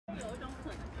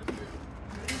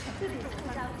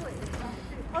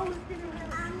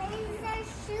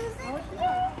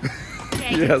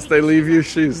Yes, they leave you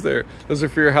shoes there. Those are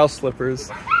for your house slippers.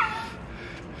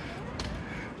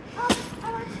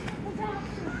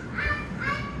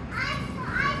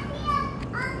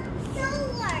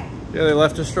 Yeah, they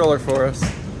left a stroller for us.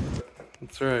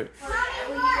 That's right.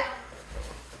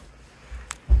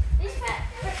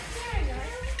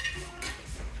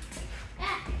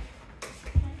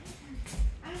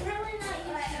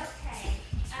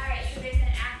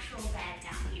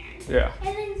 Yeah.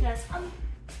 And then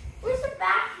where's the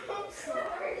bathroom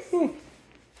floors?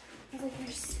 Like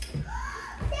there's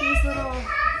these little.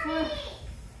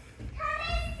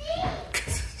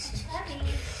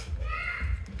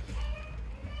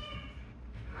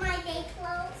 My day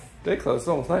clothes. Day clothes. It's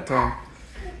almost nighttime.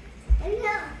 No.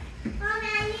 Mom,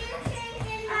 I need to change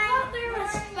in my. I thought there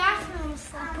was bathroom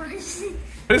slippers.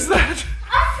 What is that?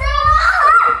 A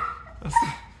frog!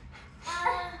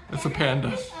 It's a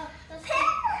panda.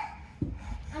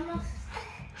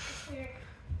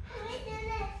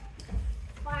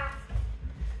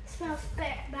 Smells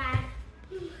bad.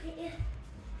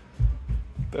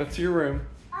 That's your room.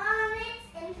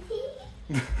 It's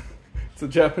empty. It's a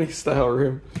Japanese style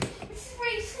room. This is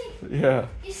where you sleep. Yeah.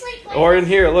 You sleep like Or in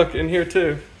here, look, in here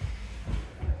too.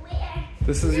 where?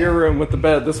 This is your room with the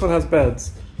bed. This one has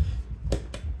beds.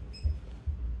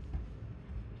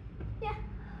 Yeah.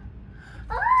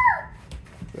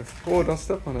 Oh! Oh, don't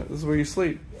step on it. This is where you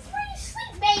sleep. This is where you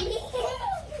sleep, baby.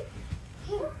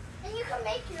 And you can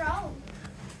make your own.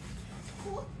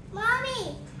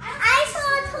 Mommy, I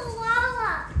saw a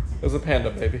koala. It was a panda,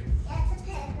 baby.